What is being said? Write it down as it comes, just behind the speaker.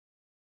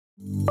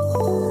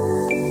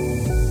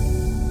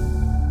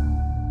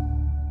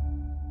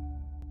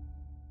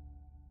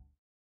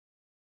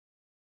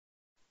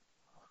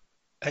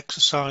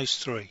Exercise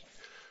 3.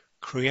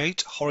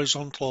 Create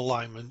horizontal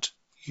alignment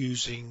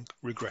using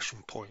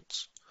regression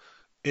points.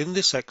 In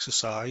this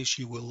exercise,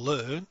 you will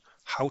learn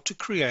how to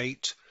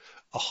create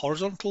a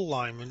horizontal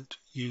alignment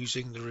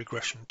using the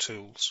regression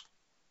tools.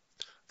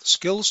 The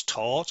skills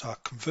taught are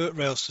convert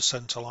rails to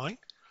centerline,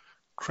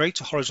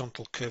 create a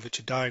horizontal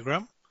curvature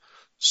diagram,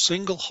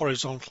 single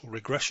horizontal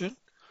regression,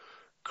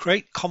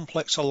 create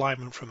complex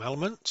alignment from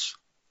elements,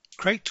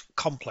 create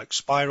complex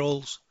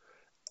spirals,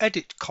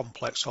 edit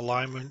complex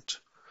alignment,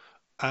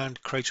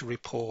 and create a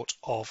report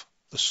of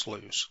the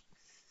slews.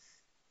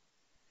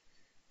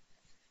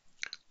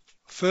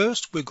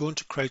 First, we're going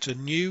to create a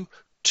new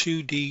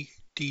 2D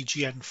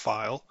DGN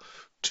file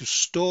to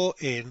store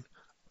in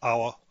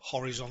our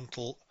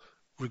horizontal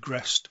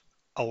regressed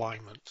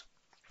alignment.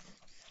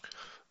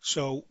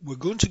 So we're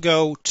going to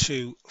go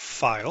to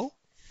File,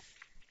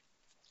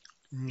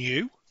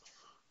 New,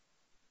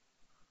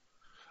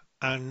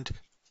 and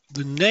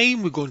the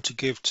name we're going to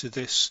give to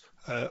this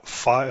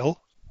file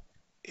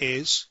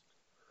is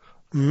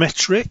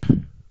metric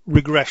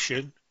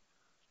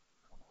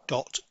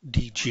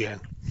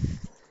regression.dgn.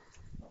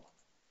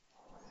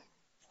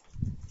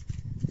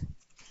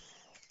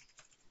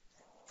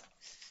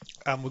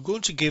 And we're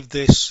going to give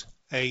this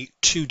a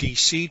 2D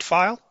seed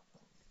file,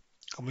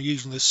 and we're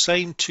using the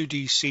same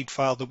 2D seed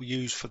file that we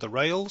use for the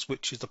rails,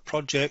 which is the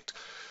project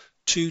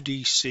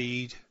 2D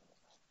seed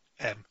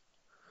M.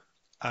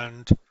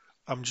 And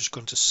I'm just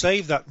going to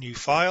save that new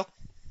file.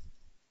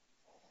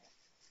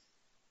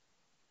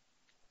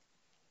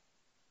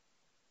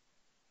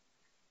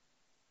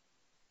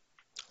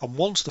 And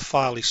once the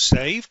file is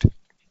saved,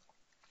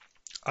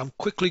 I'm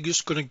quickly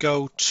just going to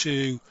go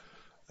to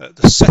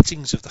the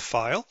settings of the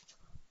file.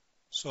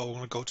 So I'm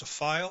going to go to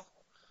File,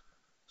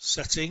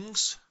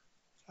 Settings,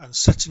 and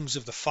Settings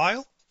of the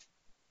file.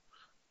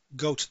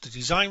 Go to the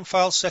Design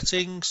File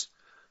Settings.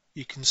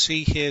 You can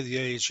see here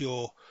there is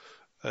your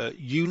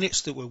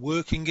units that we're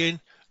working in.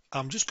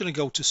 I'm just going to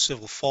go to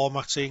Civil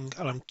Formatting,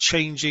 and I'm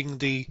changing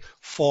the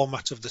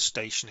format of the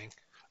stationing.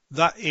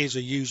 That is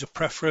a user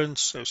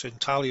preference, so it's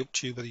entirely up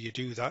to you whether you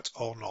do that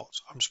or not.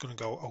 I'm just going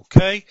to go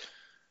OK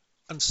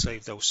and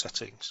save those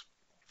settings.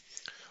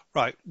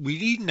 Right, we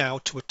need now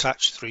to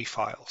attach 3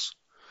 files.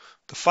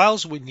 The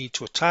files we need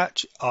to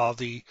attach are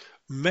the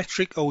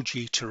metric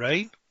OG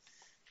terrain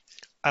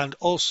and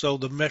also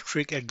the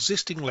metric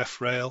existing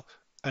left rail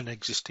and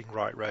existing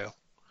right rail.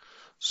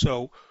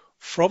 So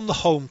from the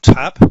Home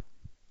tab,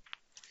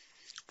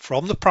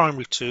 from the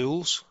primary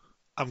tools,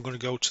 I'm going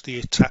to go to the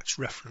attach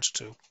reference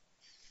tool.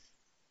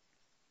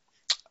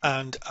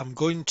 And I'm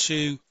going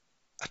to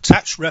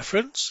attach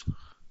reference,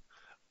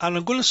 and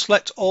I'm going to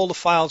select all the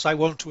files I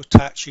want to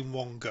attach in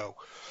one go.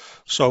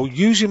 So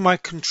using my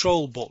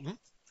control button,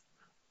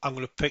 I'm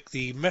going to pick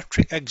the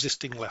metric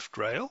existing left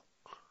rail,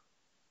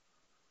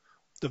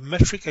 the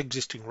metric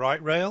existing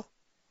right rail,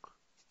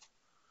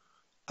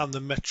 and the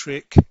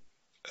metric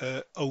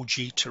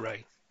OG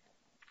terrain.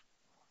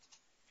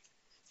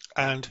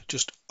 And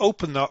just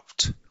open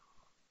that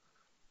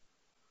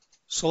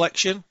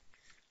selection,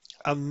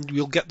 and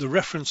you'll get the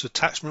reference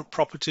attachment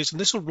properties,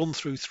 and this will run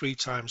through 3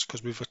 times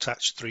because we've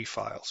attached 3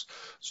 files.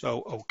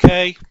 So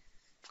OK,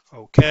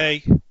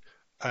 OK,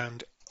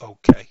 and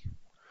OK.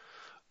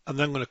 And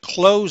then I'm going to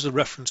close the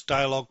reference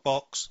dialog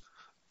box,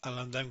 and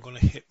I'm then going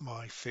to hit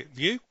my fit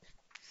view.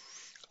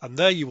 And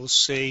there you will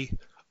see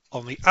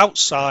on the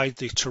outside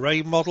the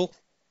terrain model,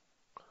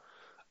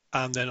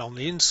 and then on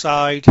the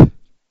inside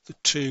the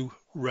 2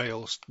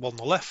 rails, one on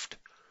the left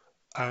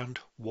and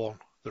one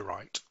the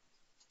right.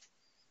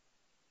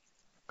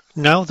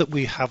 Now that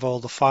we have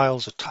all the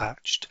files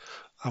attached,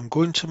 I'm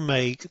going to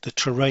make the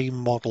terrain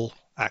model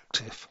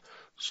active.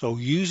 So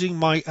using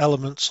my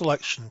element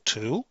selection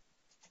tool,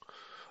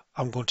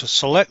 I'm going to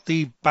select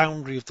the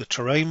boundary of the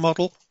terrain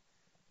model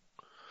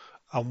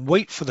and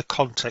wait for the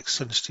context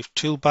sensitive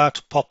toolbar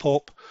to pop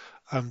up,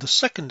 and the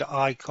second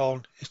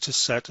icon is to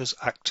set as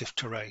active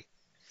terrain.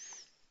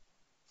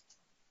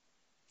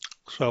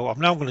 So I'm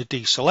now going to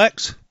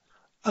deselect,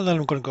 and then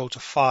I'm going to go to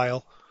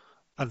File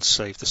and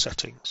save the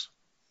settings.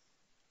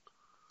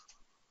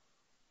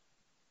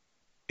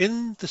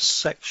 In the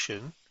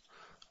section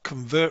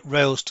Convert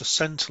Rails to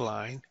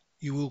Centerline,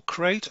 you will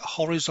create a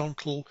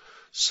horizontal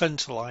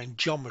centerline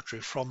geometry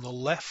from the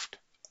left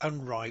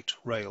and right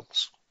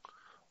rails.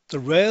 The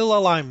rail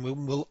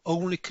alignment will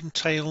only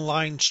contain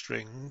line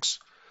strings,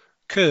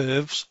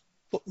 curves,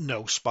 but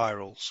no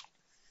spirals.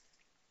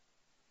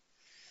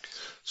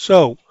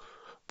 So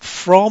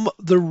from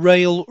the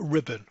rail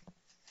ribbon,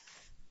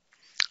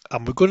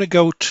 and we're going to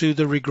go to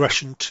the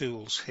regression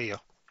tools here.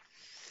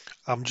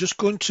 I'm just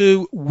going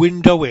to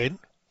window in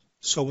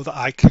so that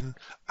I can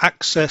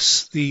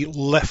access the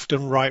left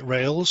and right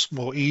rails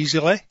more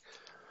easily.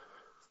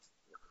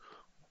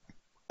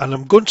 And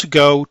I'm going to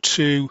go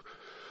to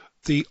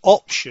the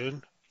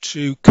option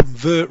to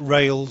convert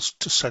rails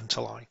to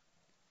centerline.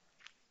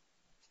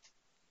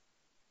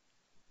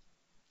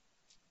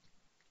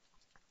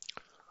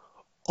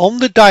 On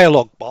the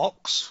dialog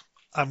box,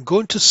 I'm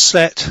going to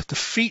set the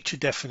feature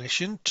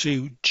definition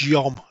to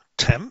geom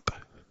temp,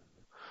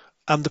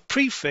 and the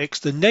prefix,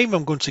 the name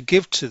I'm going to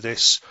give to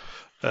this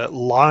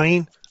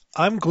line,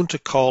 I'm going to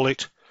call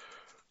it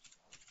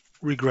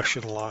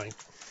regression line.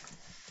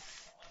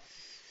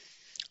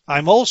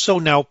 I'm also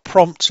now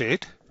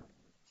prompted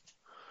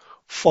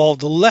for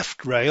the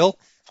left rail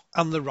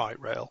and the right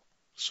rail.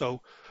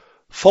 So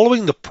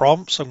following the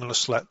prompts, I'm going to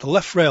select the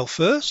left rail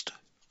first,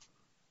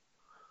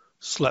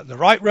 select the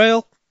right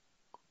rail,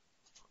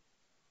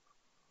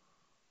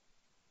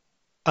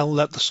 and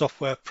let the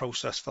software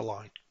process the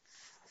line.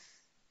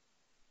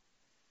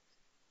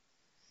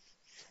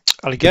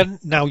 And again,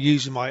 now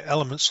using my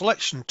element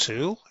selection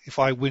tool, if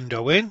I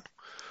window in,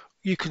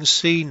 you can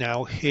see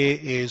now here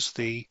is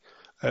the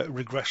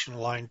regression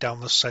line down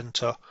the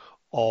center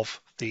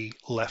of the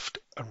left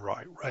and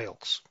right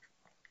rails.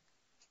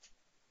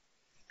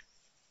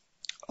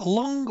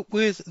 Along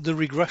with the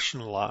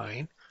regression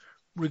line,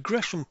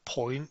 regression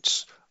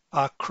points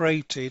are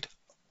created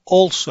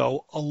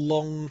also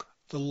along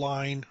the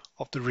line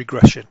of the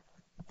regression.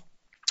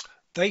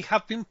 They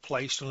have been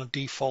placed on a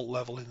default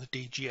level in the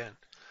DGN.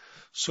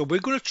 So we're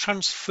going to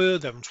transfer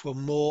them to a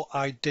more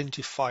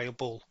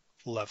identifiable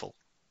level.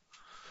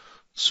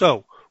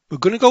 So we're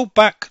going to go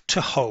back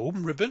to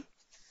Home ribbon,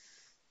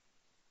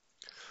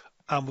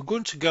 and we're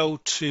going to go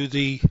to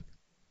the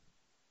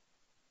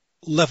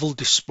level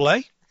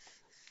display,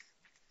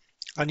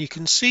 and you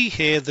can see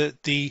here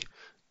that the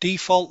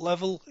default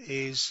level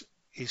is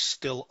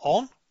still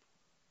on,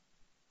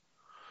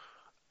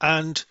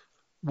 and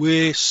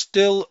we're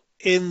still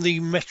in the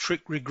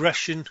metric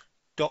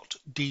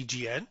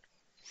regression.dgn,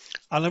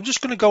 and I'm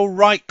just going to go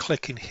right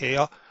click in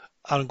here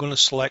and I'm going to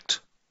select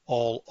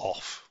all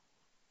off.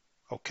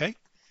 Okay.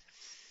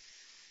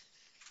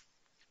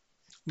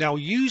 Now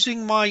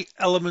using my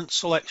element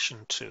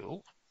selection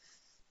tool,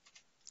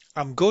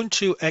 I'm going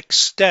to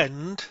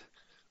extend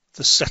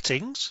the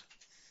settings,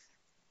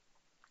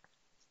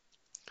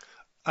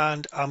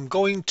 and I'm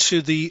going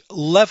to the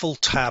level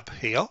tab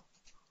here,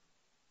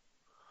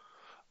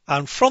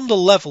 and from the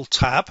level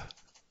tab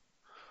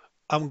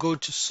I'm going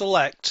to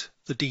select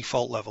the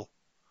default level.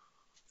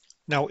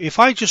 Now if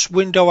I just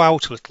window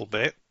out a little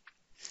bit,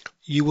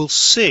 you will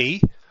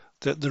see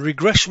that the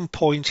regression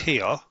point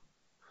here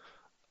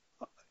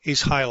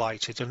is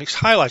highlighted, and it's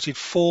highlighted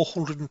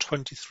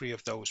 423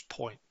 of those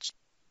points.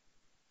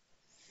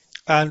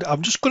 And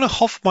I'm just going to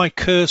hover my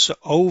cursor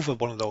over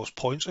one of those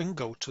points and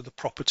go to the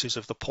properties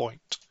of the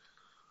point.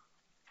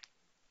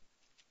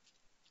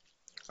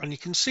 And you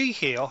can see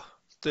here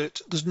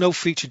that there's no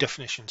feature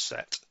definition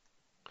set.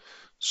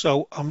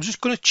 So I'm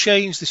just going to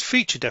change this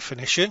feature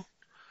definition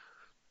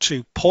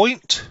to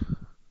point,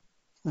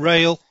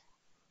 rail,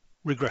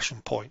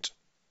 regression point.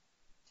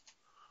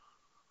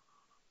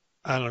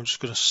 And I'm just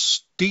going to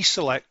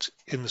deselect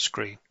in the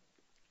screen.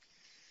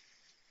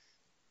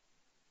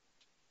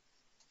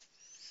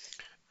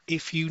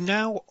 If you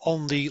now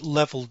on the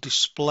level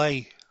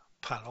display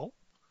panel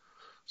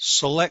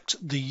select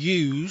the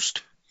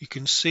used, you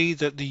can see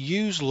that the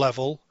used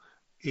level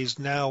is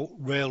now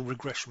rail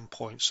regression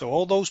points. So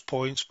all those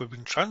points have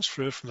been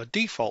transferred from the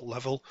default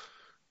level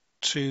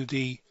to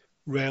the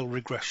rail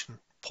regression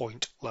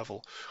point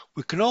level.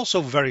 We can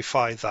also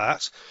verify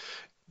that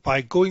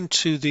by going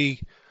to the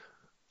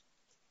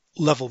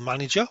level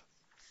manager,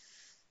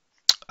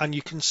 and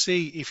you can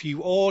see if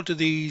you order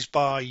these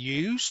by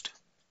used,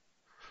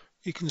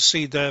 you can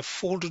see there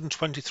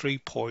 423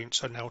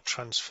 points are now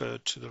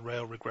transferred to the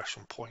rail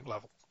regression point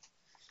level.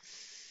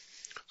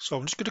 So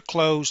I'm just going to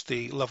close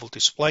the level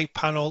display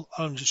panel.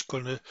 I'm just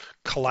going to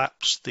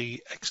collapse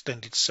the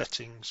extended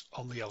settings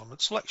on the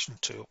element selection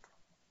tool.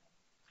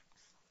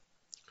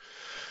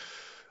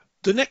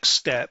 The next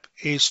step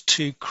is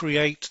to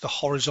create the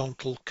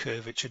horizontal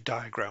curvature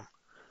diagram.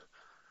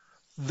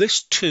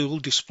 This tool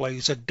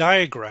displays a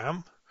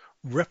diagram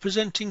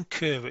representing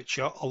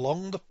curvature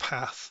along the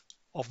path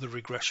of the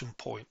regression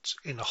points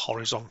in a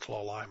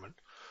horizontal alignment.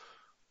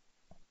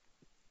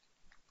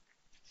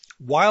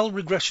 While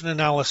regression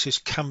analysis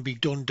can be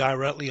done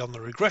directly on the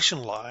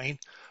regression line,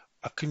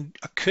 a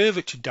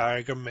curvature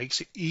diagram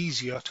makes it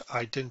easier to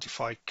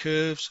identify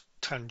curves,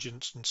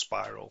 tangents, and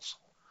spirals.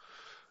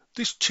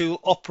 This tool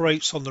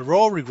operates on the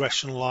raw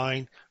regression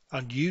line,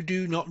 and you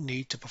do not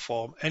need to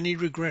perform any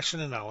regression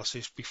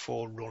analysis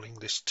before running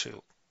this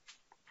tool.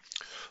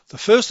 The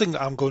first thing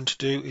that I'm going to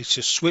do is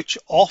to switch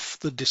off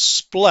the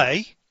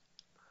display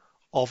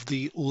of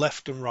the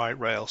left and right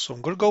rail. So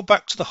I'm going to go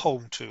back to the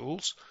home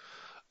tools.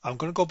 I'm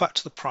going to go back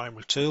to the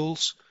primary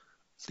tools,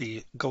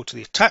 go to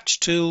the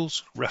attached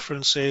tools,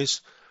 references,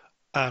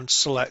 and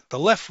select the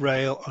left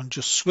rail and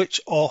just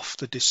switch off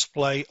the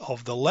display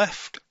of the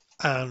left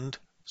and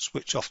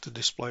switch off the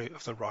display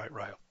of the right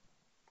rail.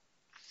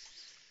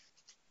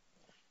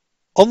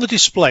 On the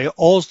display,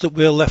 all that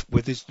we're left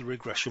with is the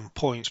regression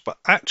points, but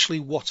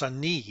actually what I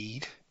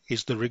need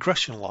is the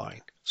regression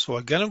line. So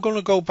again, I'm going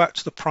to go back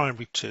to the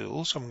primary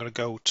tools. I'm going to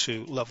go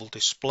to level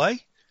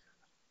display,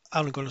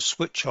 and I'm going to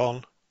switch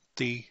on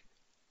the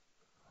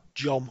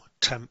geom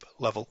temp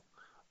level.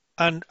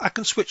 And I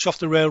can switch off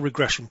the rail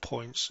regression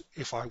points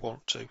if I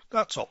want to.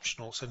 That's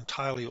optional. It's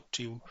entirely up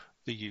to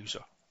the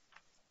user.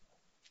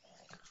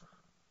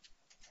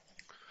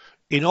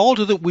 In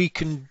order that we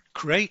can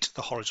create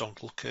the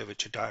horizontal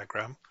curvature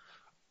diagram,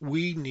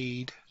 we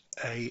need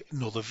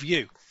another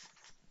view.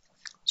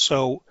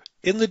 So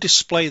in the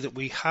display that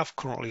we have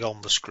currently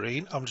on the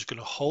screen, I'm just going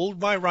to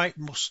hold my right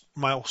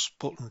mouse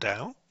button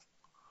down,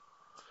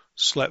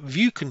 select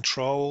View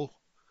Control,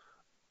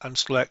 and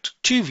select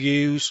Two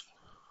Views,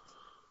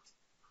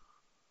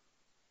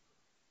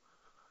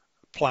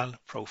 Plan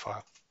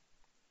Profile.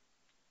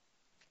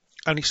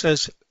 And it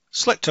says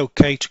select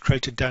OK to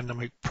create a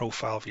dynamic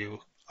profile view.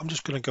 I'm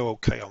just going to go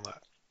OK on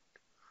that.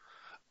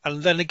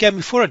 And then again,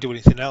 before I do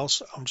anything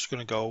else, I'm just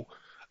going to go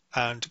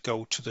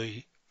to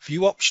the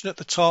View option at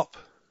the top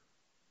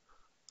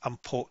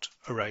and put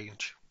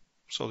Arrange.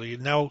 So they're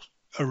now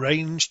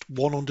arranged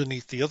one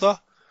underneath the other,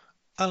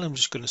 and I'm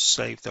just going to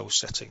save those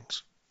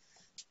settings.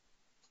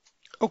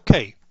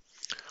 Okay,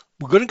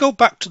 we're going to go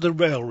back to the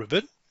rail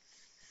ribbon,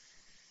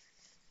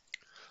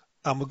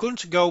 and we're going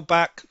to go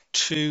back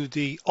to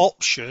the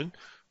option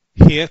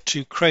here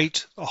to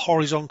create a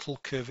horizontal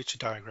curvature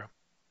diagram.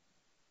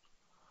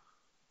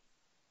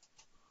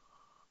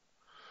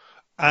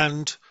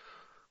 And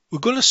we're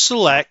going to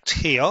select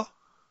here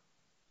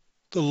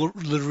the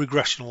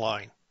regression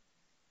line.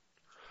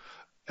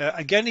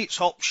 Again, it's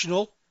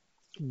optional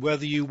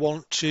whether you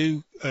want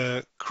to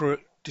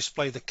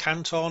display the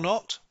cant or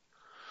not.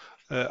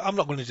 I'm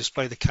not going to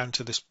display the cant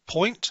at this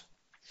point.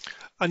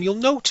 And you'll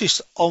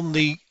notice on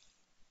the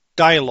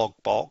dialog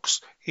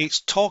box, it's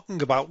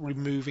talking about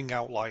removing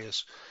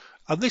outliers.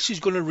 And this is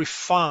going to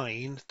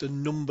refine the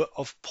number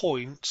of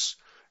points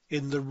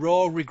in the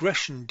raw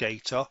regression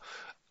data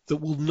that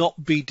will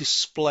not be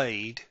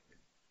displayed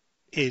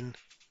in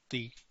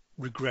the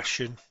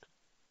regression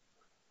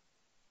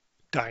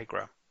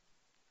diagram.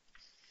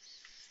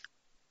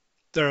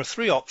 There are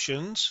three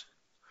options.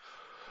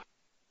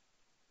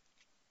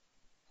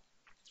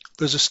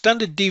 There's a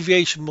standard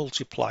deviation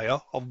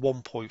multiplier of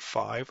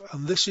 1.5,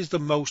 and this is the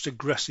most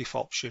aggressive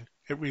option.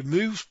 It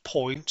removes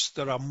points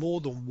that are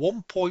more than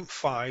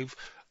 1.5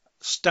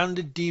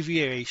 standard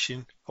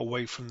deviation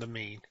away from the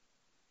mean.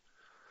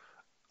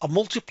 A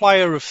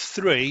multiplier of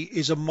 3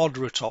 is a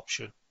moderate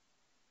option,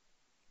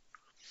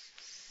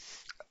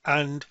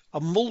 and a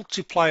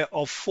multiplier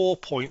of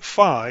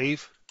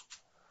 4.5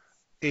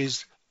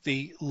 is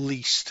the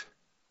least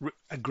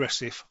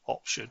aggressive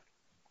option.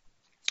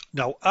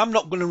 Now, I'm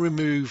not going to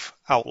remove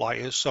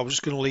outliers, so I'm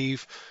just going to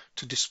leave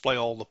to display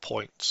all the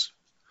points.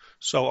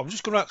 So I'm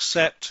just going to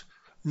accept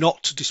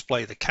not to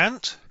display the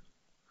cant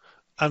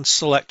and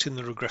select in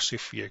the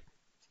regressive view.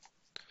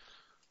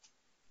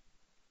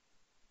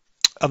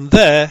 And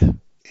there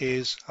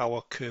is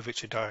our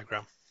curvature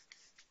diagram.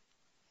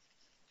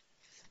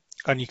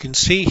 And you can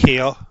see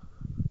here,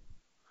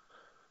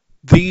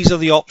 these are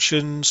the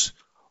options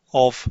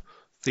of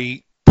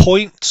the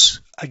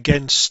points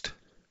against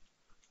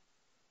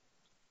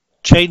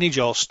chainage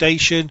or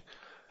station.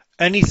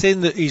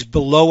 Anything that is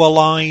below a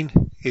line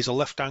is a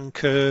left-hand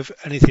curve.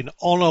 Anything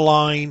on a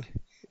line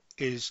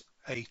is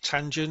a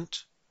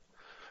tangent.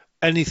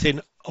 Anything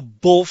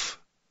above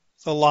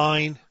the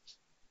line,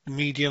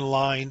 median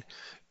line,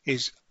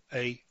 is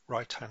a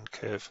right-hand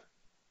curve.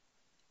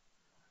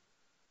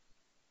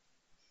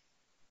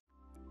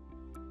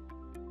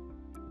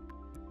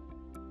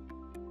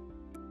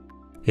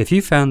 If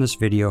you found this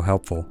video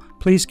helpful,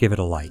 please give it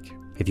a like.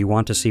 If you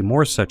want to see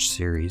more such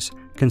series,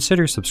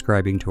 consider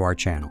subscribing to our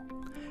channel.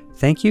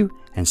 Thank you,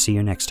 and see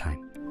you next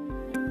time.